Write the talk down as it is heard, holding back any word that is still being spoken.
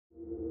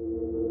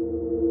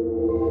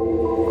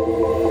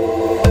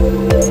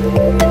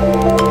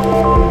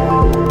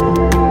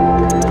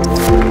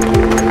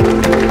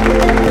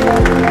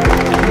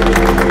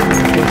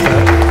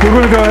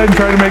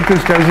like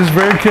this, guys. It's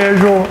very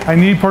casual. I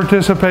need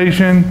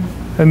participation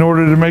in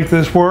order to make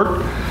this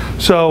work.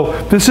 So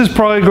this is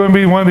probably going to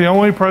be one of the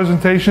only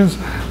presentations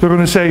they're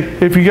going to say,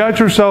 if you got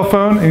your cell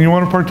phone and you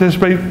want to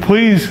participate,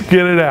 please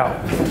get it out.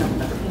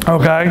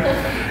 Okay?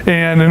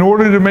 And in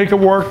order to make it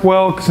work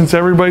well, since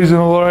everybody's in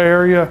a little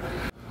area,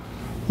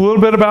 a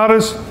little bit about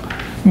us.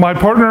 My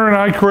partner and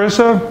I,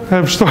 Carissa,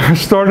 have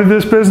started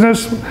this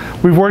business.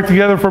 We've worked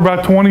together for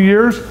about 20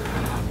 years,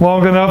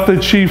 long enough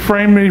that she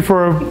framed me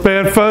for a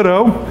bad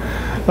photo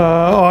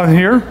on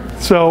here.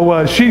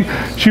 So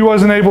she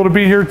wasn't able to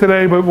be here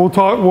today, but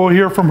we'll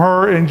hear from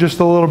her in just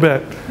a little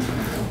bit.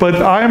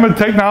 But I am a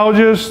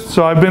technologist,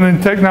 so I've been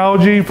in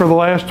technology for the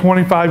last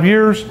 25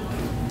 years.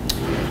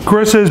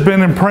 Carissa has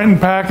been in print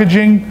and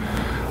packaging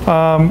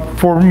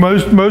for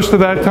most of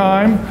that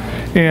time.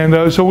 And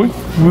so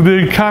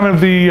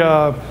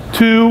the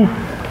two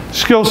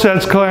skill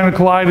sets kind of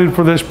collided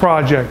for this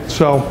project.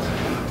 So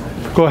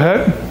go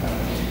ahead.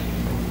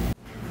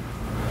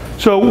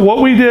 So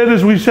what we did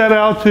is we set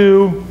out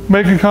to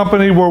make a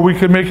company where we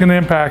could make an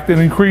impact and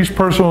increase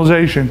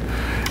personalization.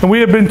 And we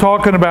have been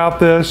talking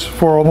about this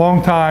for a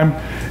long time.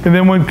 And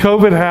then when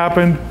COVID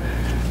happened,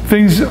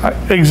 things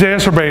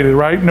exacerbated,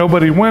 right?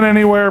 Nobody went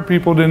anywhere,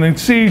 people didn't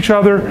see each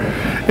other,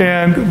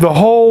 and the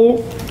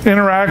whole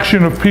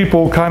interaction of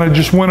people kind of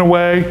just went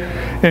away.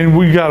 And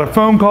we got a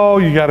phone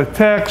call, you got a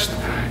text,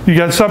 you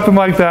got something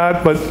like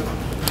that, but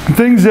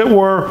things that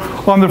were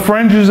on the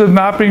fringes of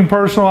not being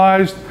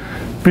personalized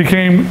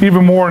became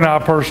even more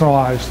not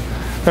personalized.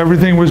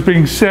 Everything was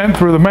being sent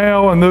through the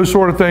mail and those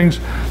sort of things.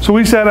 So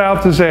we set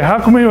out to say,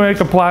 how can we make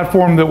a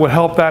platform that would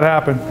help that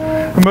happen?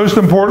 And most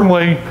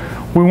importantly,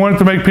 we wanted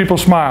to make people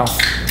smile.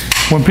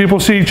 When people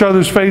see each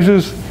other's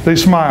faces, they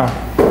smile.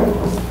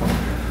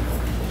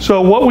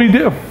 So what we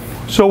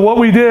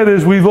did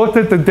is we looked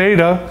at the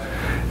data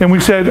and we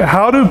said,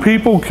 how do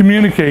people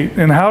communicate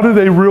and how do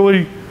they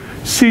really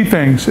see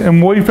things?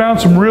 And we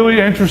found some really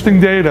interesting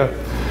data.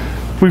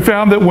 We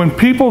found that when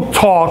people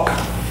talk,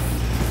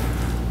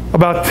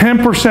 about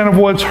 10% of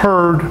what's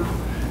heard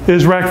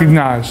is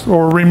recognized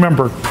or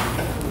remembered.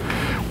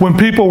 When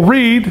people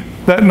read,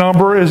 that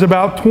number is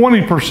about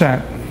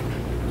 20%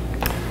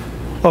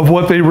 of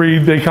what they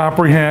read, they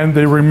comprehend,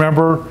 they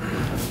remember.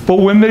 But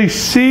when they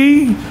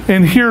see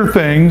and hear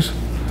things,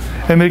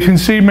 and they can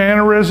see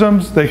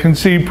mannerisms, they can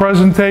see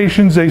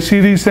presentations, they see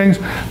these things,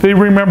 they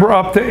remember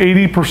up to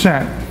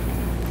 80%.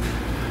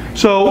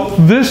 So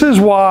this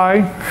is why,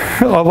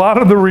 a lot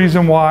of the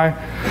reason why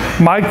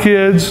my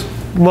kids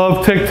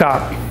love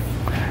TikTok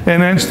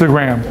and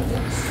Instagram.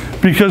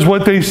 Because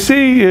what they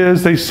see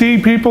is they see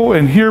people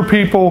and hear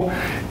people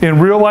in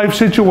real life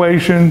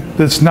situation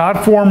that's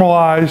not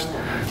formalized,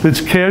 that's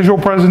casual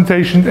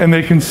presentation, and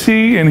they can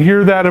see and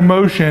hear that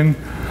emotion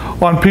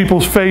on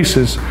people's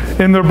faces,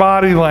 in their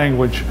body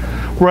language,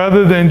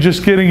 rather than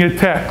just getting a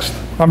text.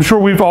 I'm sure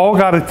we've all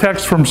got a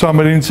text from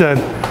somebody and said,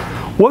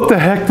 what the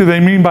heck do they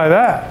mean by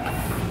that?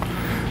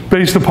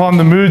 Based upon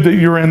the mood that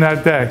you're in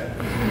that day.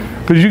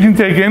 Because you can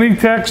take any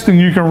text and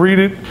you can read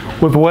it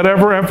with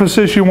whatever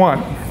emphasis you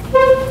want.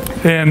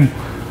 And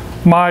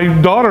my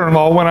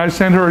daughter-in-law, when I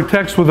send her a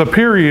text with a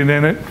period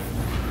in it,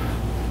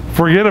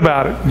 forget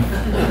about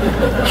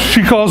it.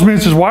 She calls me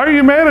and says, why are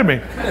you mad at me?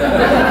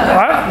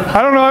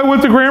 I don't know, I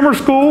went to grammar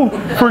school,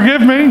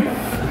 forgive me.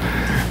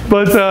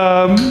 But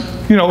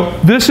you know,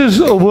 this is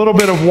a little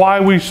bit of why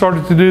we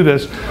started to do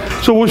this.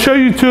 So we'll show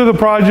you two of the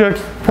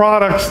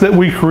products that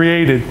we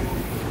created.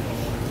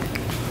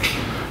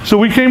 So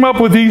we came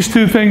up with these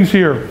two things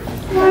here.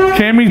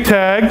 CAMI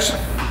tags,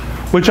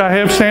 which I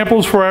have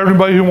samples for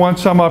everybody who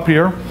wants some up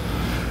here.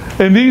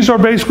 And these are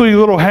basically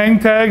little hang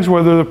tags,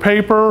 whether they're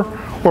paper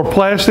or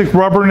plastic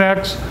rubber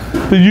necks,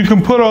 that you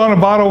can put on a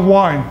bottle of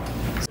wine.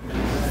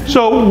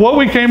 So what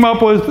we came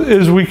up with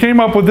is we came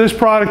up with this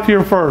product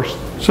here first.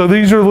 So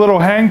these are little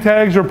hang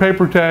tags or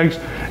paper tags,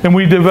 and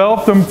we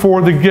developed them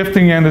for the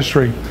gifting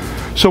industry.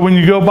 So when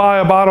you go buy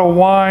a bottle of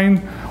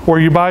wine or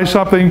you buy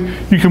something,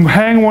 you can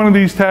hang one of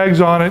these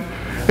tags on it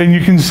and you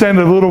can send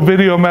a little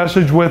video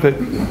message with it.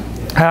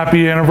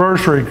 Happy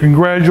anniversary,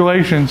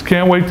 congratulations,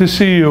 can't wait to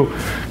see you,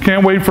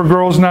 can't wait for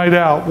girls' night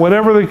out.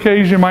 Whatever the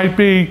occasion might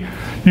be,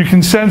 you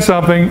can send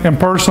something and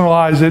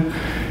personalize it,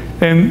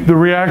 and the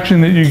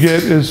reaction that you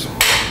get is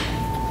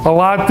a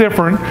lot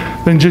different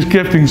than just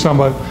gifting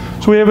somebody.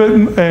 So we have it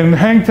in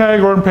hang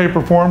tag or in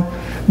paper form.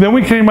 Then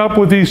we came up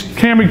with these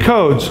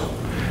CAMIcodes.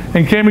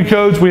 And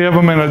CAMIcodes, we have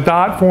them in a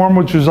dot form,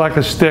 which is like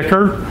a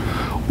sticker,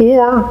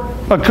 or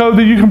a code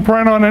that you can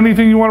print on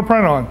anything you want to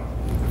print on.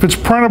 If it's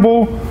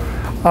printable,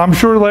 I'm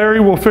sure Larry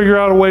will figure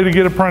out a way to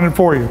get it printed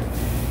for you.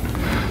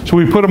 So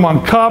we put them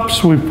on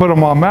cups, we put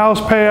them on mouse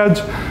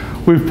pads,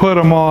 we've put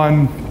them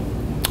on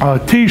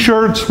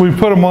t-shirts, we've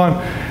put them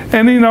on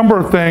any number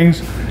of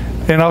things,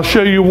 and I'll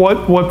show you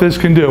what this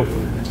can do.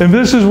 And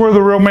this is where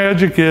the real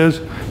magic is,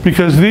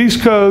 because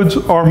these codes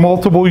are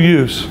multiple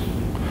use.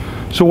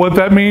 So what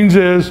that means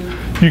is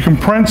you can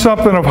print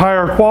something of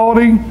higher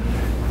quality,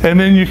 and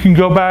then you can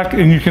go back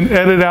and you can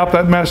edit out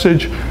that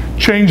message,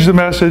 change the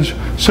message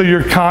so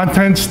your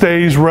content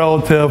stays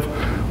relative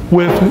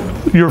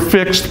with your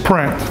fixed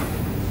print.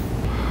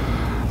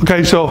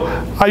 Okay, so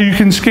you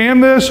can scan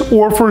this,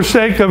 or for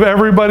sake of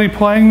everybody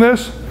playing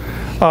this,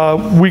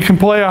 we can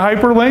play a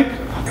hyperlink.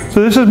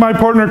 So this is my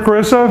partner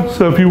Carissa,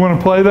 so if you want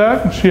to play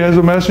that, she has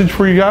a message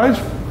for you guys.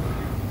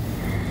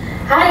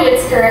 Hi,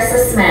 it's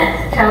Carissa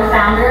Smith,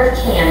 co-founder of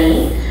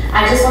CAMI.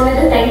 I just wanted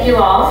to thank you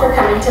all for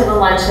coming to the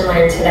Lunch and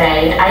Learn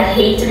today. I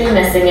hate to be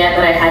missing it,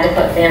 but I had to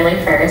put family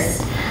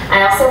first.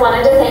 I also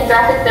wanted to thank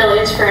Graphic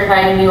Village for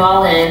inviting you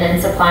all in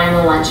and supplying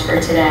the lunch for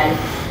today.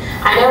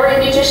 I know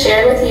Randy just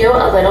shared with you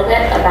a little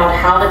bit about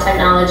how the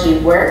technology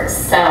works,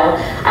 so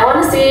I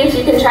want to see if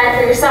you can try it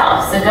for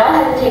yourself. So go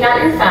ahead and take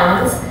out your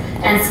phones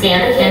and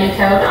scan the CAMI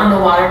code on the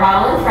water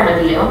bottle in front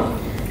of you.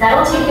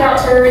 That'll take you out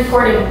to a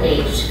recording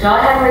page. Go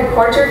ahead and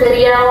record your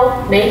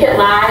video, make it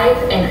live,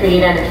 and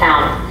create an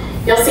account.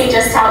 You'll see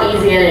just how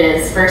easy it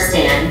is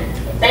firsthand.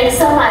 Thanks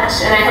so much,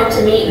 and I hope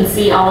to meet and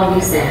see all of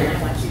you soon.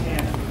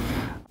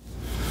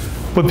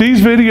 But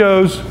these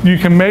videos you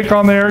can make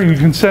on there, you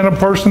can send them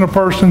person to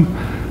person,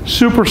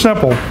 super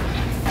simple.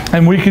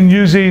 And we can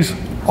use these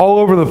all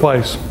over the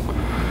place.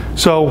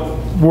 So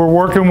we're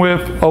working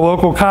with a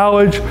local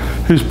college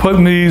who's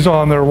putting these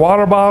on their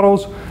water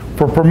bottles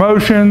for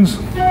promotions,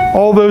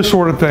 all those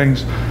sort of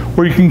things,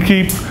 where you can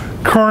keep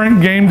current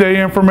game day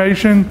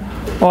information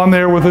on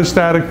there with a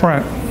static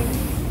print.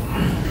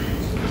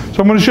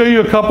 So I'm going to show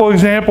you a couple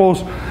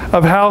examples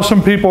of how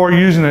some people are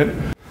using it.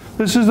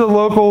 This is the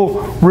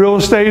local real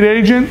estate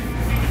agent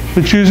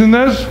that's using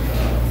this.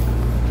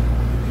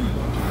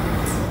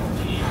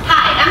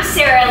 Hi, I'm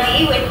Sarah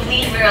Lee with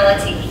Lee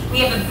Realty. We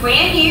have a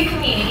brand new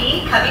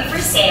community coming for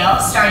sale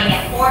starting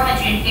at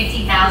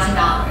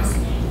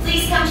 $450,000.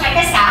 Please come check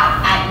us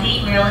out at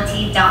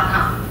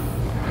leerealty.com.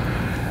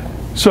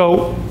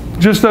 So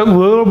just a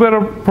little bit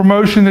of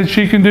promotion that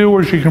she can do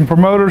where she can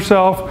promote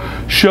herself,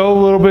 show a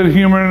little bit of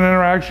human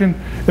interaction,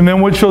 and then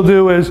what she'll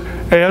do is,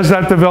 as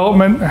that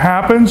development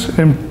happens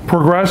and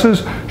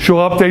progresses, she'll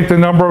update the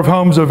number of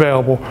homes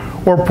available,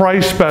 or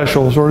price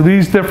specials, or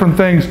these different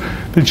things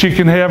that she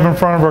can have in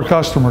front of her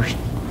customers.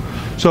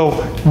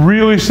 So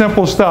really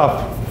simple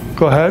stuff.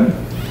 Go ahead.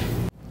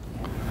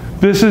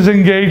 This is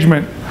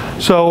engagement.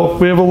 So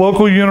we have a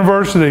local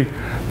university.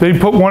 They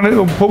put one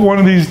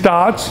of these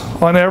dots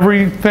on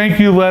every thank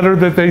you letter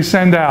that they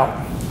send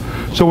out.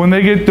 So when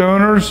they get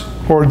donors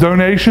or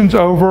donations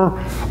over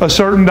a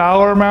certain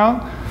dollar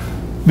amount,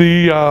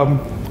 the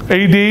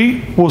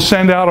AD will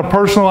send out a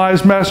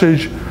personalized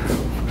message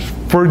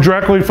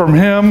directly from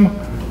him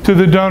to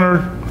the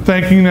donor,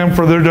 thanking them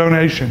for their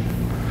donation.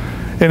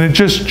 And it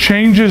just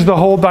changes the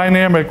whole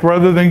dynamic.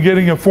 Rather than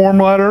getting a form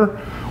letter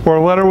or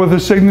a letter with a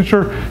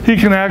signature, he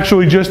can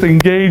actually just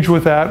engage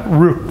with that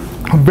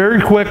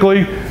very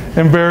quickly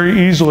and very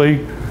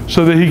easily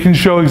so that he can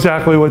show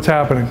exactly what's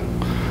happening.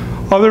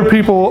 Other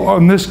people,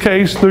 in this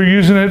case, they're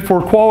using it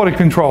for quality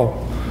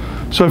control.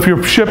 So if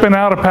you're shipping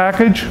out a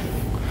package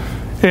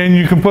and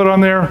you can put on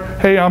there,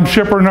 hey, I'm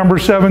shipper number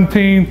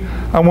 17.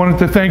 I wanted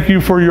to thank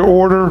you for your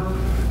order.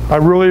 I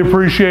really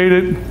appreciate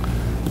it.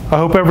 I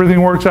hope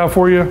everything works out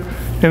for you.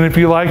 And if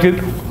you like it,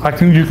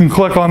 you can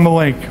click on the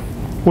link.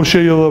 We'll show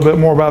you a little bit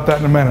more about that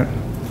in a minute.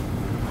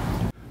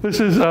 This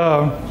is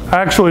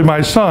actually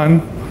my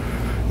son.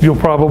 You'll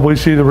probably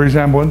see the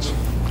resemblance.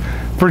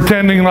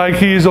 Pretending like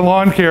he's a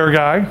lawn care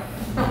guy.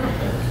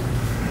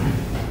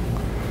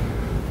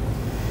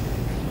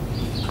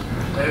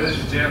 Hey, this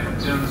is Jim from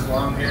Jim's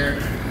Lawn Care.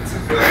 It's a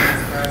field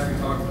grass we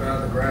talked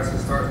about. The grass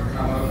is starting to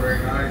come up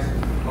very nice.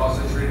 We've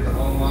also treated the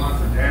whole lawn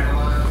for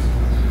dandelions.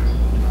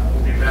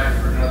 We'll be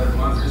back for another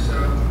month or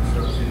so.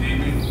 So if you need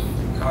me,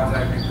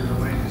 contact me through the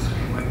link. Just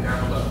link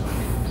down below.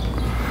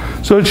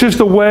 So it's just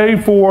a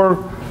way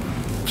for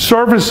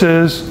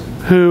services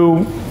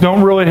who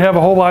don't really have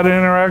a whole lot of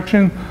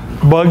interaction,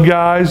 bug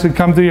guys that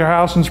come to your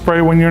house and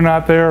spray when you're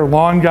not there,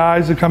 lawn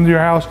guys that come to your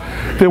house.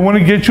 They want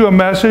to get you a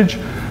message,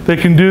 they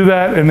can do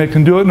that, and they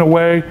can do it in a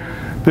way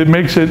that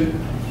makes it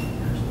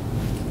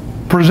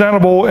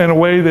presentable in a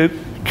way that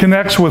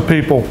connects with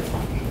people.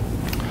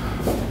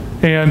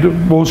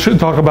 And we'll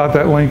talk about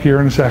that link here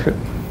in a second.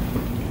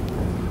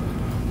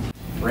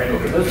 Randall,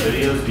 can those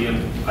videos be in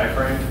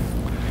iframe?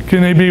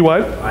 Can they be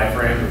what?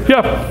 iframe?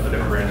 Yep.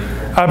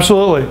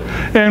 Absolutely.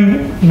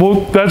 And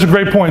well, that's a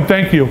great point.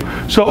 Thank you.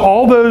 So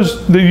all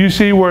those that you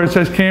see where it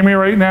says CAMI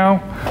right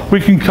now, we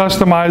can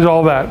customize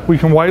all that. We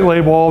can white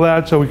label all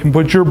that, so we can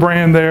put your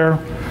brand there.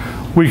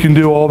 We can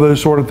do all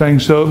those sort of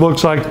things. So it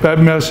looks like that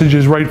message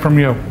is right from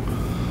you.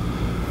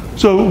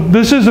 So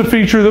this is a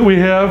feature that we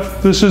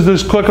have. This is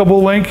this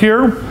clickable link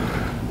here.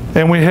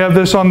 And we have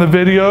this on the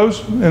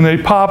videos, and they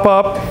pop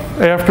up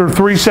after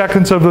 3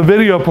 seconds of the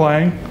video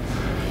playing.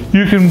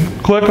 You can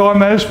click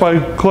on this by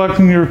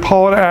clicking your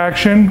call to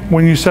action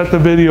when you set the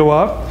video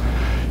up.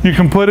 You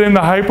can put in the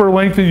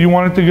hyperlink that you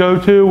want it to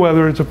go to,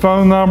 whether it's a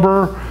phone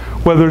number,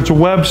 whether it's a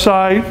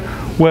website,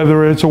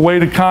 whether it's a way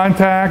to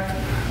contact.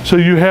 So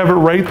you have it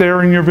right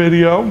there in your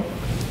video.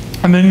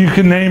 And then you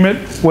can name it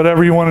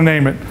whatever you want to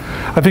name it.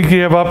 I think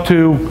you have up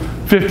to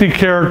 50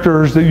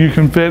 characters that you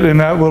can fit in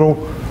that little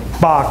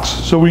box.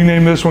 So we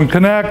name this one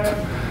Connect,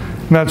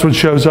 and that's what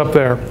shows up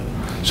there.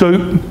 So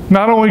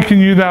not only can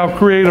you now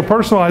create a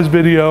personalized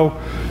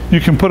video, you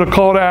can put a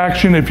call to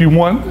action if you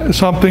want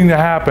something to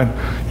happen.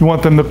 You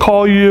want them to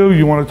call you,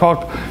 you want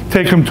to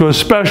take them to a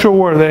special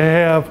where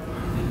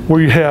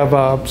you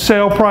have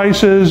sale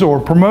prices or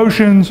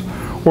promotions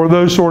or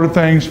those sort of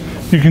things.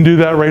 You can do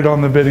that right on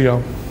the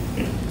video.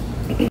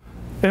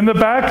 In the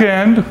back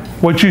end,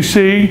 what you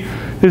see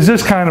is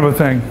this kind of a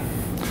thing.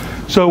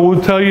 So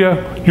we'll tell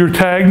you your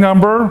tag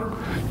number.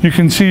 You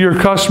can see your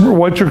customer,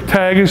 what your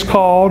tag is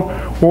called,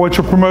 or what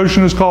your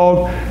promotion is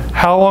called,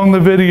 how long the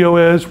video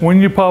is, when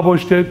you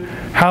published it,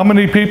 how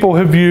many people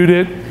have viewed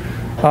it.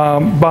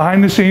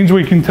 Behind the scenes,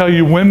 we can tell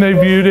you when they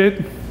viewed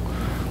it,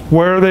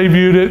 where they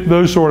viewed it,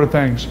 those sort of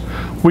things.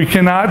 We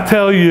cannot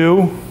tell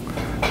you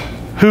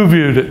who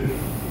viewed it,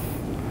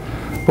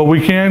 but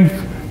we can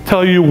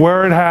tell you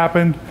where it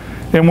happened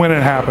and when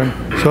it happened.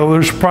 So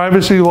there's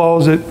privacy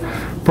laws that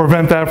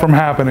prevent that from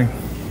happening.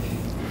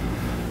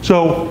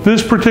 So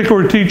this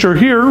particular teacher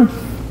here,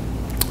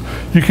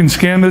 you can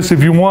scan this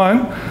if you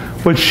want,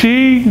 but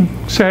she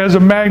has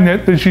a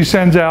magnet that she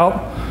sends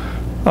out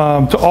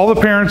to all the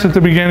parents at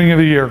the beginning of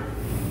the year.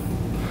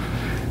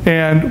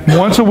 And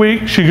once a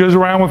week, she goes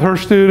around with her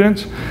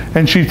students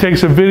and she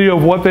takes a video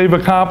of what they've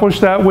accomplished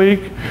that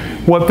week,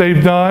 what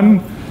they've done,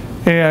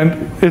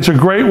 and it's a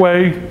great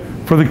way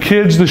for the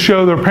kids to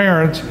show their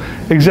parents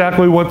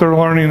exactly what they're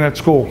learning at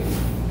school.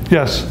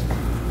 Yes?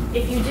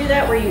 If you do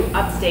that where you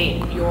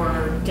update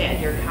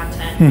your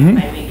content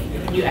by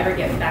week, can you ever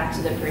get back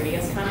to the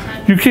previous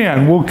content? You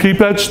can. We'll keep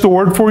that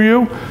stored for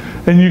you,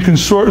 and you can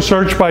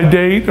search by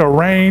date or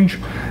range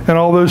and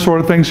all those sort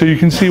of things so you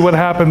can see what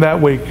happened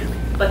that week.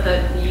 But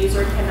the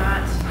user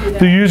cannot do that?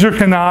 The user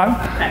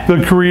cannot,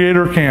 the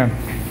creator can.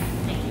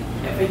 Thank you.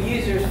 If a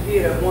user's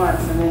viewed it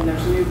once and then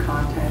there's new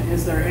content,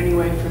 is there any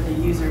way for the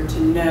user to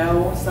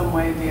know, some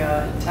way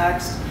via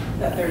text,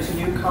 that there's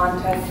new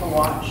content to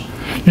watch?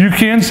 You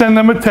can send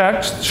them a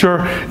text,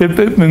 sure.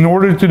 In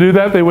order to do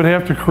that, they would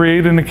have to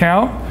create an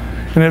account.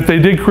 And if they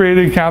did create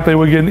an account, they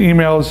would get an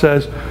email that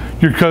says,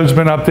 your code's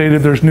been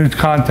updated, there's new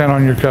content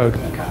on your code.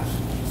 Okay.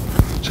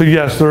 So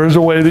yes, there is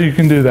a way that you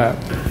can do that.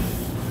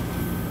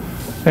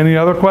 Any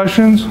other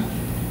questions?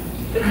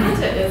 The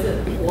content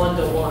isn't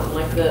one-to-one,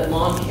 like the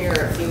lawn care,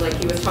 it seemed like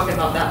he was talking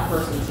about that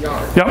person's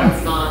yard. Yep.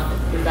 That's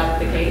not, is that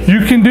the case?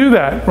 You can do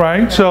that,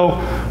 right?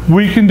 So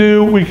we can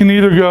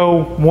either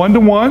go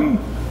one-to-one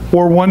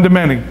or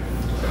one-to-many.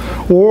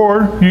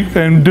 Or you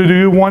can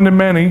do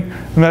one-to-many,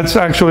 and that's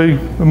actually,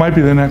 it might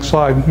be the next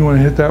slide. You want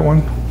to hit that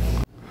one?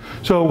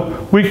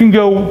 So we can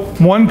go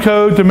one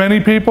code to many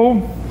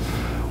people.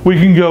 We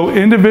can go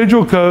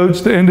individual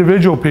codes to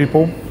individual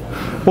people.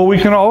 But we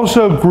can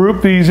also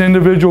group these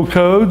individual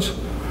codes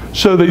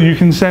so that you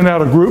can send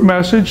out a group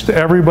message to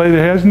everybody that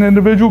has an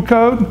individual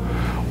code.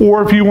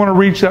 Or if you want to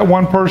reach that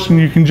one person,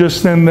 you can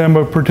just send them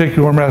a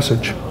particular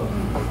message.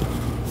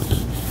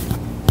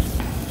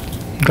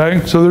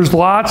 Okay, so there's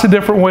lots of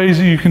different ways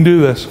that you can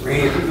do this.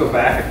 Randy, if we go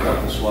back a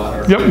couple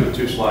slides, Yep.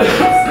 two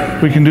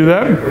slides. We can do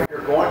that. You're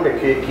going to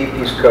keep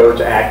these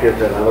codes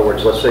active. In other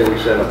words, let's say we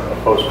send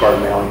a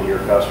postcard mailing to your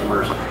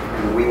customers,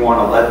 and we want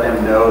to let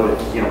them know that,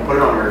 put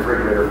it on your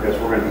refrigerator because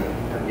we're going to be,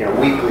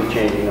 weekly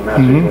changing the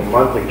message, or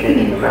monthly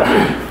changing the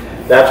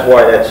message. That's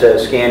why that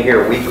says scan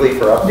here weekly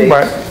for updates.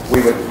 Right.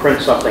 We would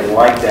print something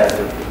like that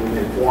to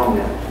inform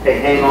them, hey,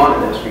 hang on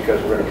to this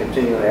because we're going to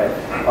continue to have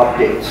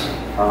updates.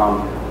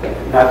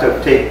 Not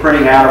to take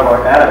printing out of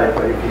it,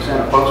 but if you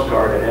send a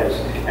postcard that has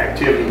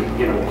activity,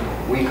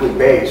 weekly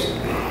based,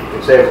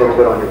 it saves a little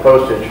bit on your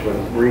postage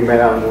when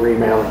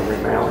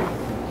remailing.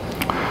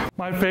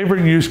 My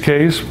favorite use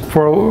case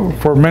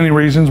for many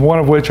reasons, one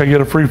of which I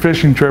get a free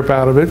fishing trip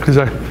out of it because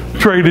I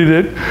traded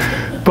it.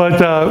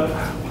 But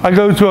I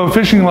go to a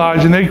fishing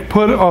lodge and they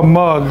put a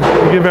mug,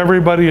 they give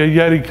everybody a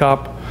Yeti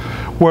cup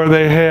where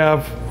they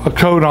have a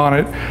code on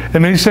it,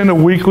 and they send a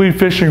weekly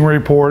fishing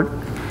report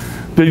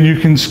that you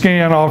can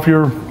scan off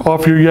your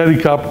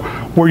Yeti cup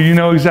where you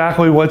know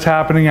exactly what's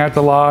happening at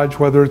the lodge,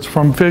 whether it's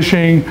from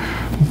fishing,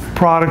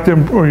 product,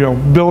 or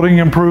building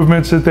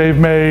improvements that they've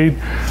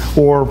made,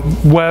 or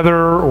weather,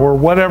 or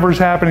whatever's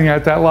happening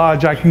at that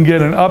lodge. I can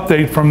get an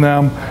update from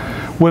them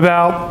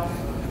without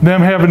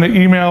them having to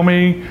email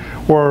me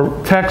or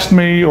text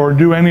me or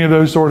do any of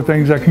those sort of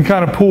things. I can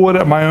kind of pull it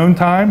at my own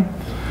time,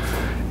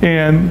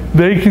 and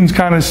they can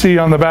kind of see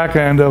on the back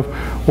end of,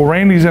 well,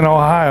 Randy's in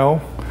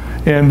Ohio,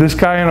 and this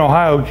guy in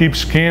Ohio keeps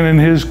scanning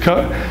his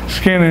cup.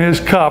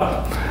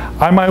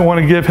 I might want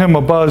to give him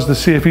a buzz to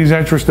see if he's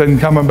interested in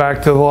coming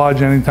back to the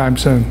lodge anytime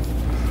soon.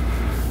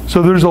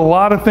 So there's a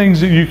lot of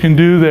things that you can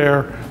do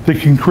there that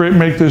can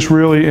make this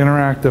really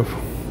interactive.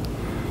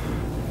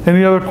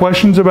 Any other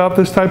questions about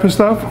this type of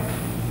stuff?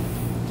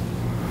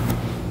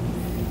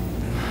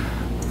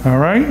 All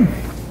right.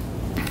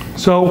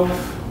 So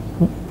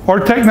our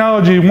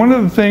technology, one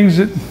of the things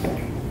that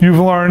you've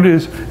learned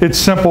is it's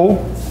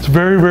simple. It's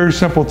very, very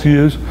simple to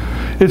use.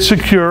 It's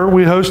secure.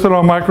 We host it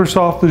on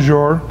Microsoft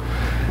Azure.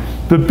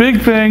 The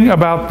big thing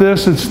about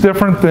this, it's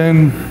different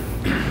than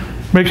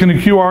making a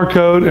QR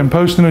code and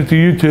posting it to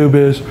YouTube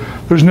is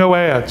there's no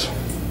ads.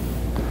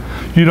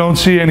 You don't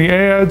see any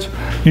ads.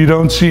 You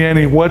don't see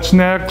any what's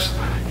next.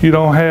 You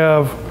don't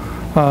have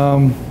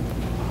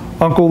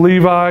Uncle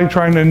Levi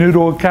trying to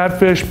noodle a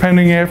catfish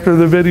pending after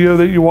the video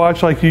that you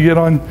watch like you get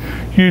on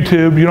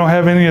YouTube. You don't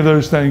have any of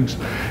those things.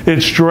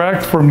 It's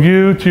direct from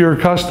you to your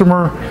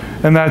customer,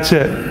 and that's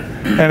it.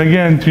 And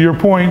again, to your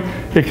point,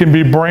 it can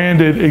be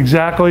branded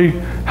exactly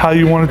how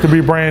you want it to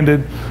be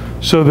branded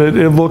so that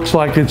it looks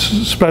like it's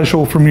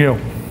special from you.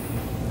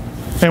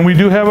 And we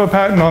do have a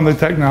patent on the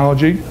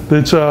technology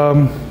that's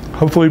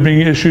hopefully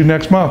being issued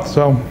next month.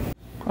 So,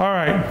 all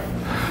right.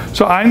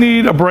 So I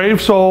need a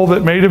brave soul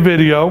that made a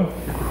video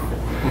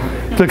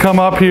to come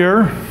up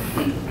here,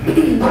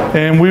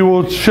 and we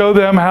will show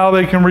them how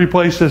they can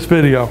replace this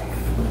video.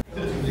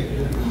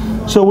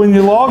 So when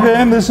you log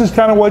in, this is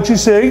kind of what you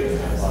see.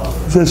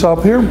 Is this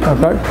up here?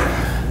 Okay.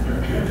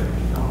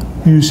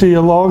 You see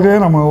a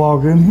login. I'm going to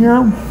log in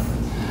here.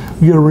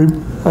 You get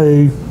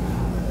a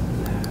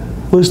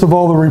list of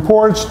all the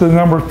reports, the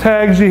number of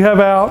tags you have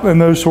out, and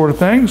those sort of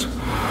things.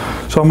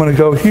 So I'm going to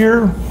go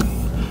here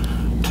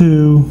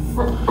to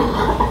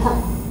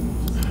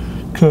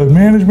code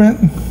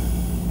management.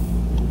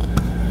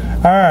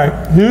 All right,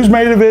 who's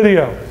made a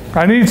video?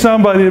 I need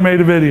somebody that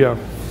made a video.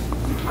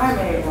 I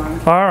made one.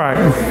 All right.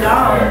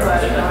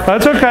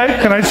 That's okay.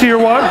 Can I see your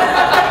water?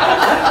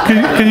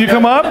 Can you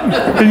come up?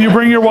 Can you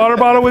bring your water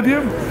bottle with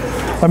you?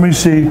 Let me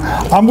see.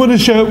 I'm going to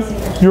show,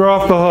 you're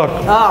off the hook.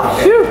 Oh,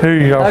 phew. Here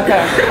you go.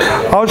 Okay.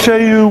 I'll show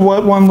you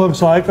what one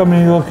looks like. Let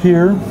me look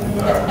here.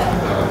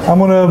 I'm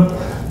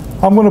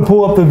going to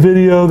pull up the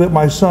video that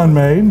my son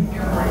made.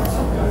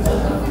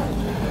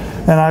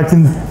 And I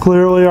can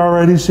clearly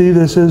already see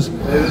this is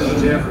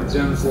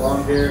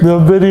the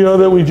video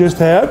that we just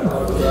had.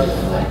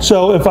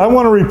 So if I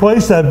want to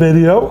replace that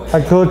video,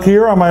 I click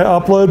here on my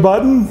upload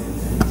button,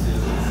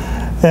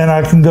 and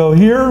I can go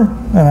here,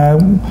 and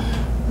I'm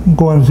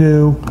going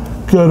to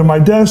go to my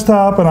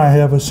desktop, and I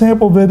have a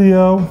sample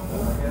video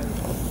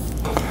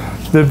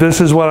that this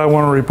is what I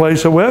want to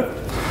replace it with.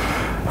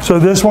 So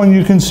this one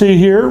you can see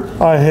here,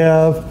 I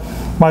have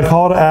my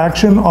call to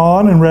action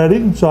on and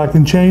ready, so I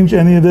can change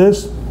any of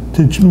this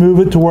to move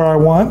it to where I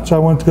want. So I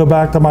want to go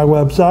back to my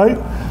website,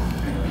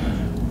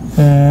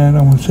 and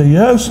I'm going to say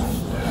yes,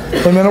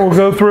 and then it will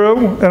go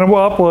through and it will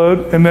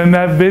upload, and then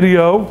that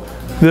video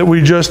that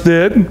we just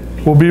did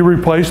will be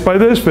replaced by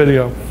this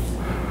video.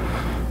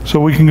 So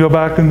we can go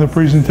back in the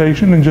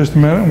presentation in just a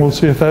minute, and we'll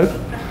see if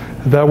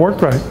that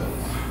worked right.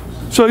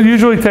 So it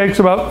usually takes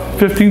about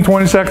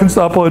 15-20 seconds to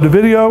upload the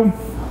video,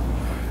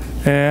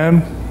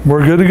 and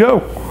we're good to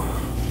go.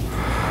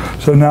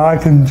 So now I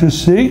can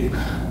just see,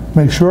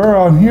 make sure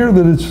on here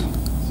that it's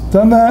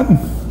done that,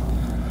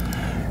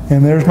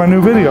 and there's my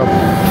new video.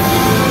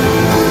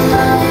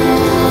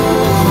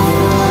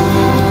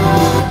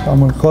 I'm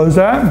going to close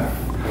that,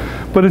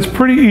 but it's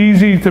pretty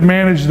easy to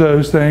manage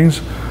those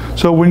things.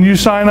 So when you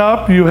sign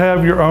up, you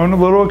have your own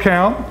little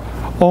account.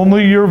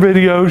 Only your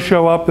videos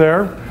show up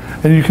there,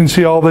 and you can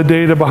see all the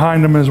data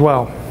behind them as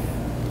well.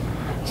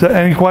 So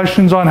any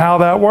questions on how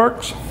that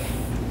works?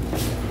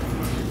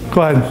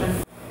 Go ahead.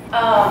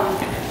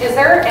 Is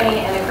there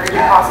any integration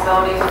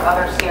possibilities with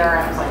other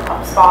CRMs like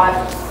HubSpot?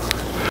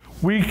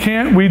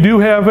 We do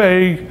have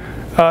a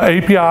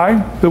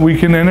API that we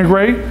can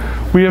integrate.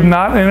 We have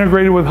not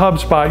integrated with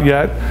HubSpot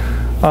yet,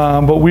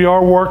 but we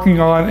are working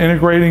on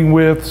integrating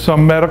with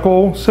some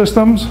medical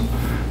systems.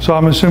 So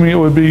I'm assuming it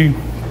would be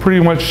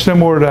pretty much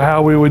similar to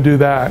how we would do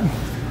that.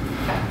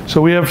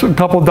 So we have a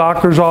couple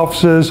doctors'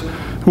 offices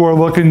who are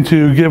looking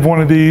to give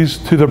one of these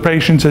to their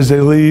patients as they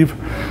leave,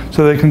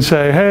 so they can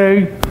say,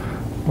 hey,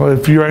 well,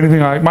 if you're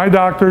anything like my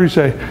doctor, you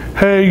say,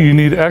 hey, you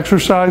need to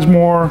exercise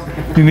more,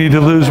 you need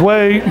to lose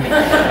weight,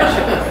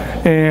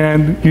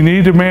 and you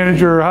need to manage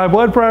your high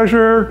blood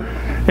pressure,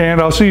 and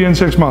I'll see you in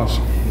 6 months.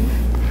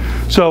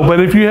 So,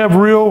 but if you have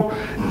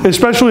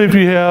especially if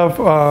you have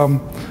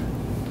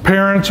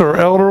parents or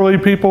elderly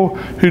people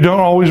who don't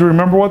always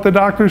remember what the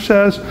doctor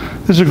says,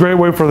 this is a great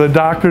way for the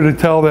doctor to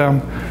tell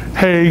them,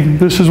 hey,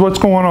 this is what's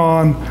going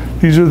on,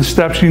 these are the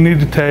steps you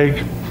need to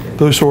take,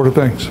 those sort of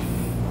things.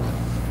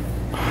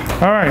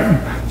 All right,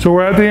 so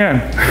we're at the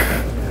end.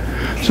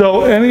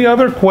 So any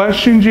other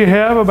questions you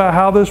have about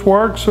how this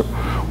works,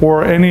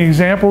 or any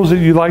examples that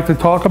you'd like to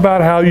talk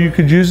about how you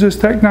could use this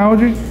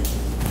technology?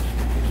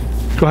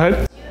 Go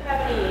ahead. Do you have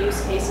any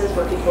use cases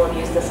where people have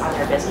used this on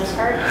their business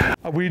card?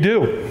 We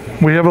do.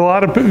 We have a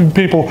lot of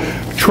people.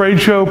 Trade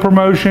show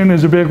promotion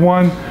is a big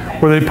one,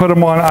 where they put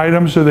them on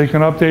items so they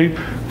can update,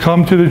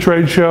 come to the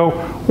trade show,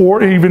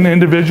 or even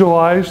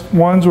individualized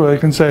ones where they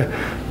can say,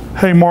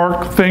 hey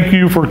Mark, thank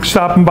you for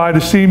stopping by to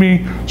see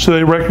me, so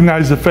they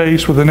recognize the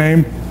face with the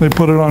name. They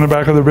put it on the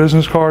back of their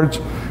business cards,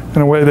 and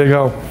away they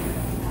go.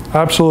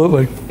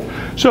 Absolutely.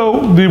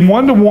 So the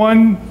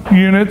one-to-one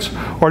units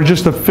are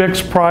just a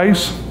fixed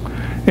price,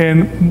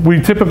 and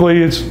we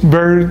typically, it's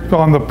very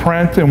on the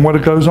print and what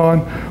it goes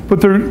on, but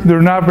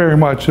they're not very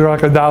much. They're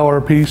like $1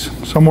 a piece,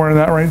 somewhere in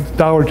that range,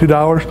 $1 or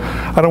 $2.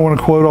 I don't want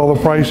to quote all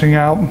the pricing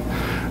out.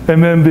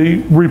 And then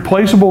the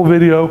replaceable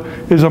video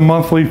is a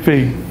monthly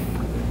fee.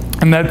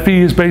 And that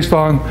fee is based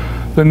on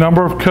the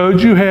number of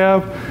codes you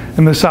have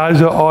and the size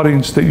of the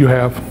audience that you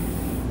have.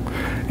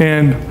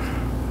 And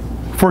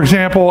for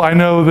example, I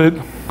know that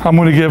I'm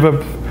going to give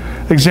an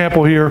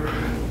example here.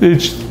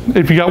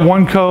 If you got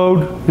one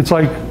code, it's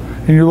like,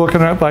 and you're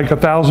looking at like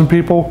 1,000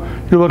 people,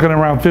 you're looking at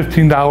around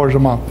 $15 a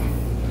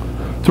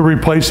month to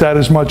replace that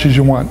as much as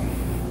you want.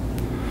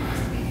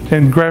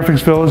 And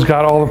Graphics Village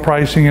got all the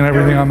pricing and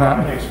everything on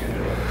that.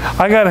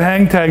 I got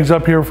hang tags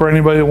up here for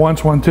anybody that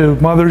wants one too.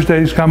 Mother's Day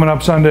is coming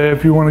up Sunday.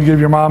 If you want to give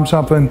your mom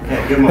something,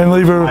 and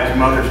leave her nice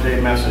Mother's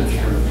Day message.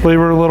 Leave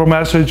her a little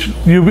message.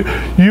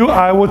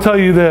 I will tell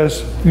you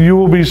this: you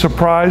will be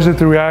surprised at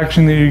the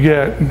reaction that you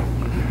get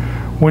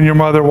when your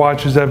mother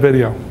watches that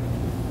video.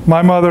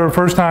 My mother,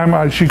 first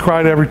time, she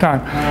cried every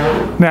time.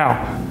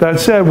 Now, that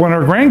said, when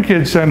her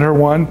grandkids send her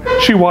one,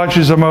 she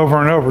watches them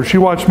over and over. She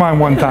watched mine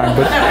one time,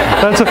 but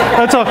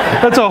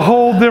that's a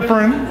whole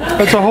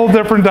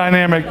different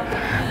dynamic.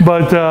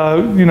 But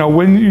you know,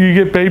 when you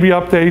get baby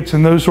updates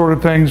and those sort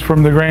of things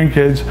from the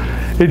grandkids,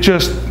 it's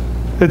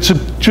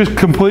just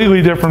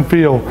completely different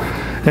feel.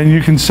 And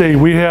you can see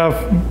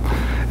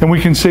we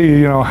can see,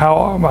 you know,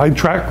 how I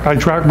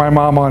track my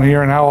mom on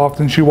here and how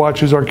often she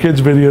watches our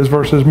kids' videos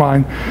versus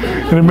mine,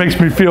 and it makes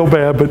me feel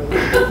bad, but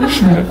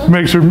it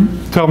makes her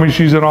tell me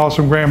she's an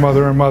awesome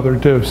grandmother and mother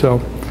too. So,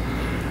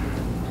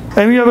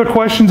 any other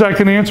questions I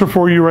can answer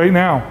for you right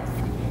now?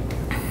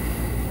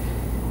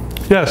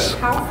 Yes.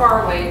 How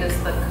far away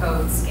does the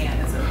code scan?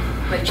 Is it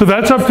like So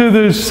that's up to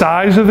the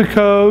size of the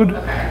code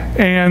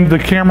and the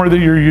camera that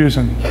you're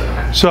using.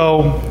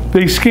 So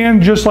they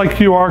scan just like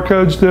QR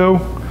codes do.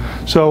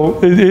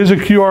 So it is a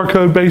QR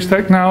code based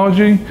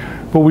technology,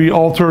 but we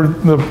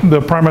altered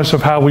the premise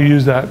of how we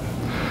use that.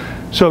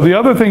 So the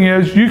other thing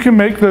is you can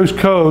make those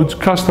codes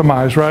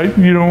customized, right?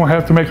 You don't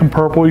have to make them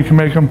purple. You can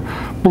make them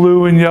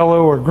blue and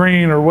yellow or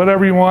green or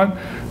whatever you want.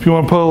 If you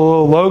want to put a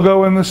little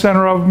logo in the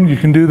center of them, you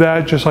can do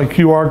that just like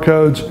QR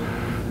codes.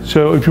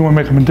 So if you want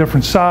to make them a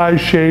different size,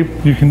 shape,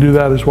 you can do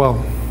that as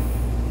well.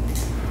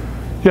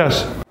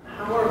 Yes?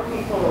 How are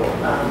people,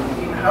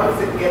 how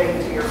is it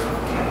getting to your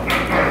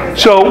phone?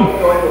 So,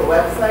 going to a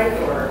website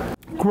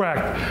or?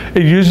 Correct.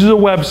 It uses a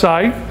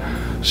website.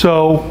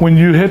 So when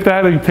you hit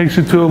that, it takes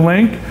you to a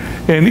link,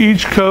 and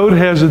each code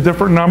has a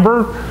different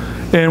number,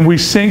 and we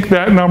sync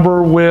that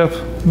number with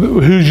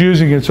who's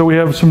using it. So we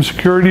have some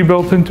security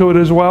built into it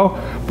as well,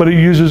 but it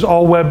uses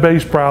all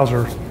web-based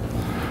browsers.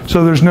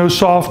 So there's no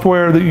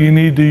software that you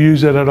need to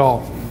use it at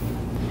all.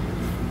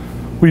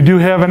 We do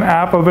have an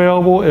app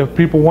available if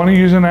people want to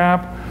use an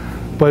app,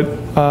 but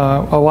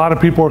a lot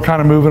of people are kind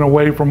of moving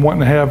away from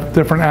wanting to have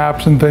different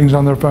apps and things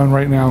on their phone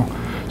right now.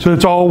 So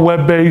it's all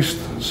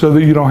web-based so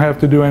that you don't have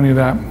to do any of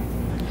that.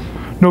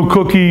 No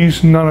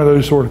cookies, none of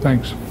those sort of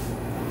things.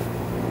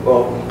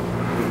 Well,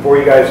 before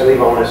you guys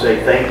leave, I want to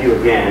say thank you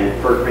again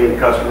for being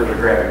customers of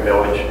Graphic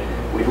Village.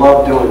 We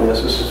love doing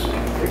this. This is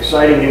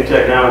exciting new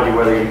technology,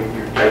 whether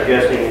you're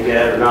digesting it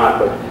yet or not,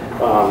 but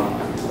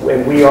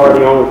and we are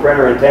the only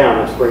printer in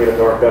town that's bringing it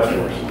to our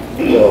customers.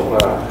 So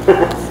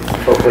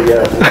hopefully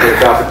we'll get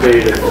this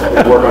opportunity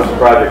to work on some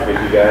projects with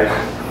you guys.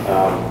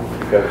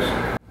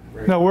 Because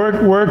no,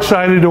 we're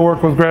excited to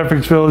work with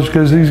Graphics Village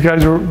because these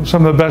guys are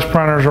some of the best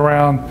printers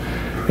around.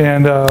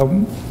 And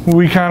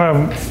we kind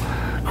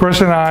of,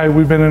 Chris and I,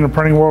 we've been in the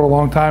printing world a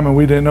long time, and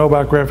we didn't know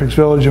about Graphics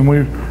Village, and we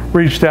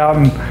reached out,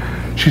 and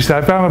she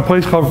said, I found a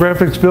place called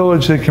Graphics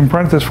Village that can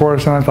print this for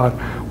us. And I thought,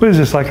 what is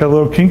this, like a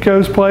little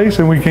Kinko's place?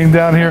 And we came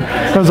down here,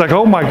 and I was like,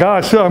 oh my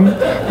gosh,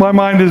 my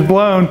mind is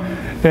blown.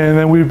 And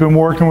then we've been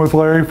working with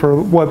Larry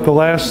for what, the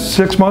last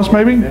 6 months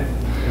maybe?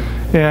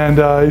 And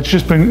it's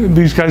just been,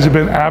 these guys have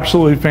been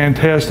absolutely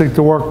fantastic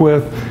to work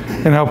with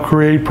and help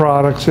create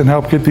products and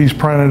help get these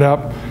printed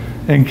up,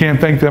 and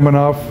can't thank them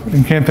enough,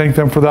 and can't thank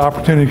them for the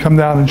opportunity to come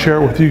down and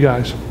share it with you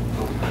guys.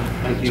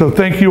 thank you. So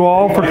thank you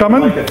all for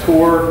coming. Like a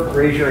tour,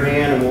 raise your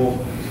hand and we'll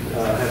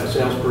have a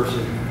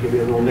salesperson give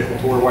you a little nickel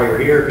tour while you're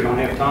here. If you don't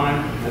have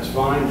time, that's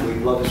fine.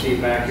 We'd love to see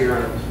you back here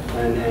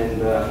and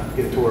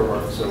get a tour of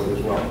our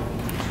facility as well.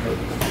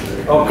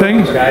 Oh,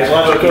 Thanks, guys.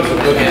 Lots of cookies.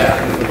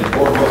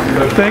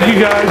 Thank you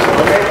guys.